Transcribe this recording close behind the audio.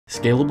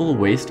Scalable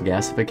Waste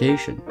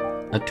Gasification,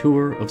 a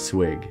tour of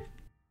SWG.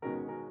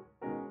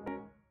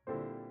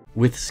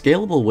 With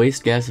Scalable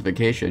Waste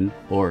Gasification,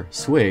 or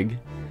SWG,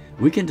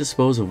 we can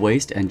dispose of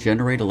waste and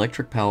generate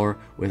electric power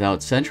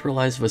without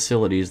centralized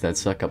facilities that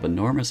suck up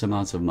enormous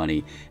amounts of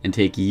money and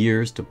take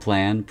years to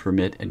plan,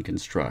 permit, and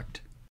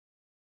construct.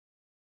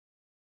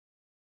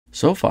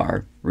 So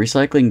far,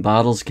 recycling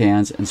bottles,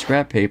 cans, and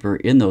scrap paper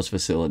in those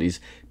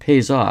facilities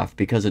pays off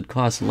because it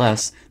costs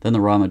less than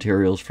the raw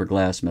materials for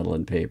glass, metal,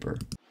 and paper.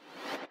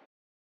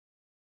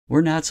 We're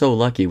not so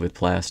lucky with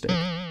plastic.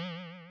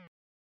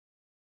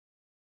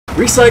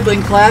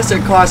 Recycling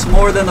plastic costs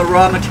more than the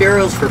raw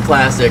materials for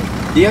plastic.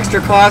 The extra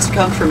cost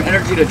comes from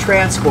energy to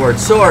transport,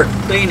 sort,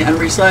 clean, and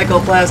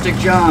recycle plastic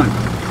junk.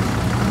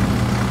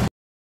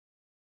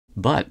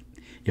 But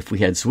if we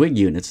had SWG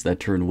units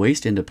that turn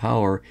waste into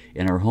power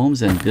in our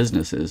homes and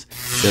businesses,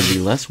 there'd be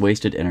less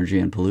wasted energy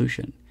and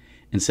pollution.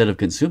 Instead of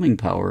consuming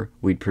power,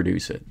 we'd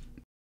produce it.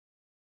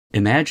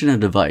 Imagine a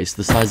device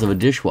the size of a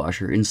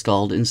dishwasher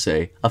installed in,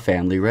 say, a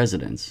family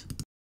residence.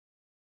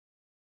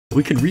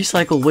 We could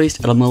recycle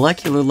waste at a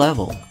molecular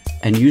level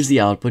and use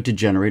the output to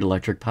generate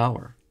electric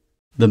power.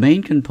 The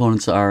main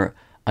components are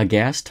a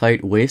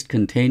gas-tight waste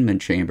containment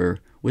chamber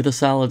with a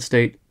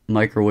solid-state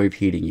microwave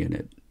heating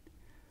unit,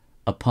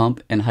 a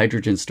pump and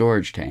hydrogen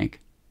storage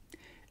tank,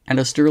 and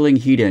a Stirling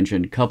heat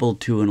engine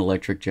coupled to an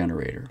electric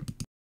generator.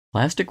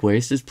 Plastic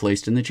waste is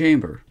placed in the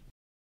chamber.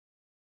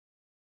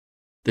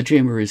 The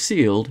chamber is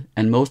sealed,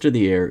 and most of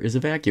the air is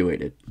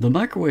evacuated. The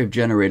microwave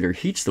generator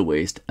heats the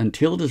waste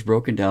until it is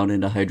broken down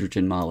into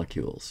hydrogen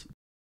molecules.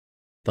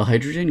 The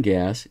hydrogen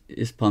gas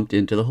is pumped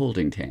into the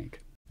holding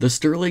tank. The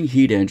Stirling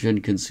heat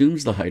engine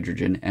consumes the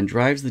hydrogen and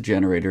drives the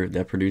generator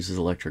that produces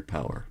electric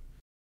power.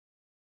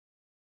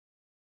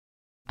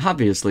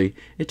 Obviously,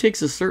 it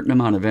takes a certain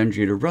amount of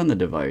energy to run the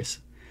device.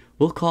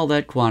 We'll call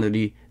that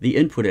quantity the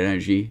input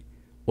energy,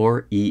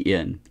 or E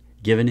in,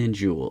 given in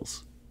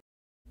joules.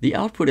 The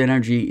output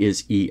energy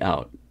is E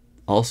out.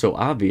 Also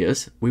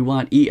obvious, we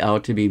want E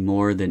out to be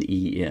more than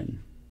E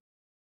in.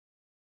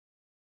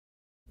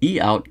 E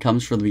out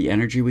comes from the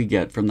energy we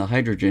get from the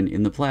hydrogen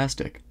in the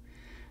plastic.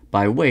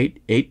 By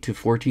weight, 8 to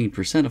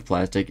 14% of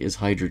plastic is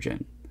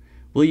hydrogen.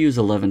 We'll use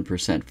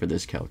 11% for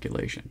this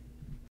calculation.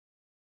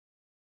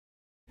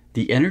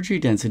 The energy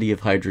density of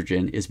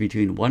hydrogen is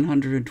between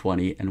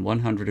 120 and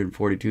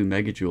 142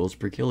 megajoules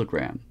per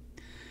kilogram.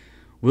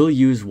 We'll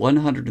use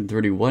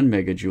 131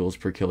 megajoules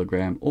per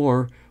kilogram,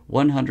 or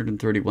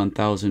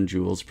 131,000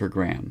 joules per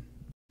gram.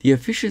 The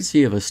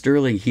efficiency of a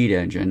Stirling heat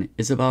engine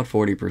is about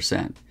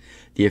 40%.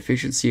 The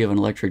efficiency of an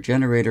electric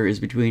generator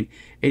is between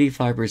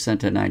 85%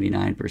 to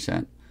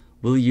 99%.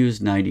 We'll use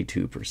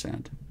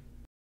 92%.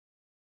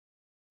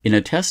 In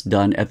a test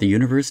done at the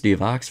University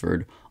of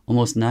Oxford,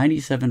 almost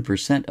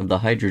 97% of the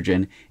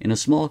hydrogen in a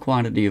small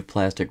quantity of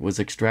plastic was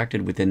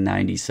extracted within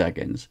 90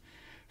 seconds.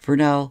 For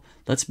now,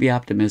 let's be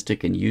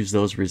optimistic and use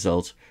those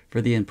results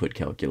for the input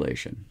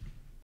calculation.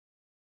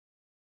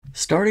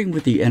 Starting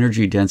with the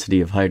energy density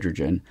of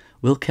hydrogen,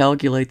 we'll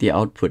calculate the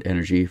output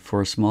energy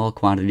for a small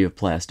quantity of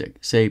plastic,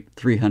 say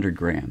 300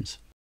 grams.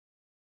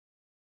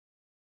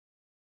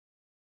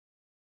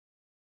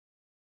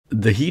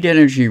 The heat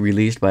energy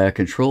released by a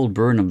controlled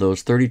burn of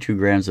those 32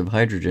 grams of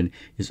hydrogen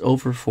is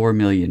over 4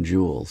 million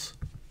joules.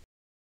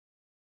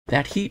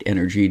 That heat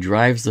energy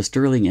drives the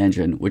Stirling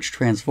engine, which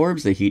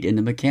transforms the heat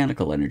into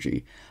mechanical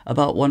energy,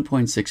 about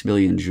 1.6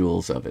 million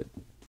joules of it.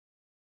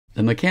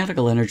 The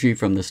mechanical energy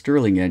from the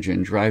Stirling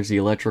engine drives the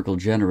electrical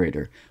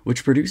generator,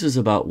 which produces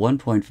about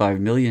 1.5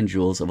 million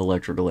joules of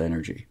electrical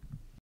energy.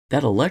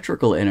 That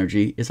electrical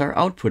energy is our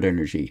output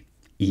energy,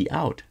 E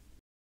out.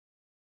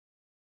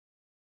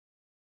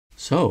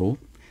 So,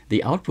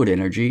 the output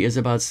energy is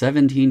about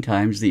 17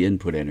 times the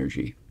input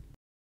energy.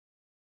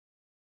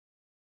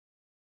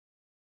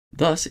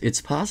 Thus,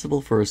 it's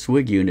possible for a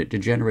SWG unit to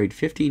generate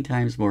 15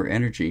 times more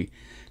energy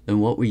than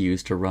what we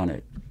use to run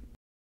it.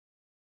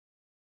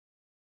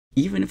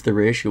 Even if the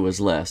ratio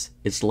is less,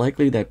 it's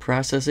likely that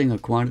processing a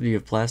quantity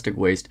of plastic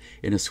waste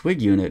in a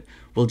SWG unit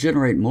will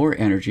generate more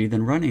energy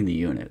than running the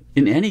unit.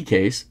 In any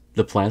case,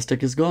 the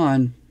plastic is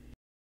gone.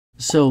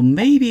 So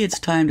maybe it's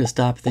time to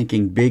stop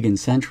thinking big and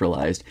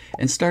centralized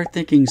and start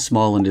thinking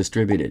small and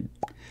distributed.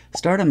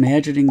 Start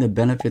imagining the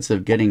benefits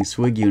of getting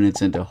SWG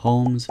units into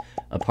homes,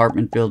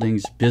 apartment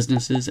buildings,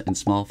 businesses, and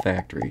small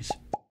factories.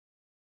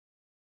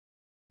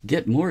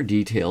 Get more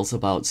details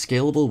about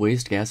scalable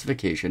waste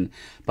gasification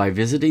by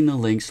visiting the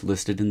links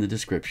listed in the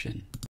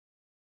description.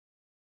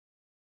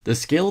 The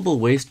Scalable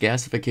Waste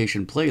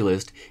Gasification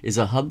playlist is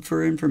a hub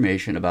for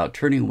information about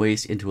turning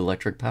waste into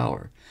electric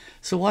power,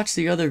 so watch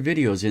the other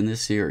videos in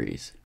this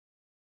series.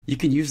 You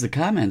can use the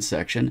comments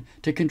section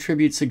to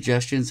contribute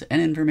suggestions and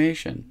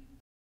information.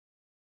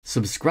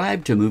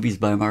 Subscribe to Movies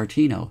by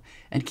Martino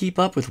and keep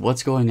up with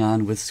what's going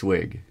on with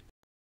SWG.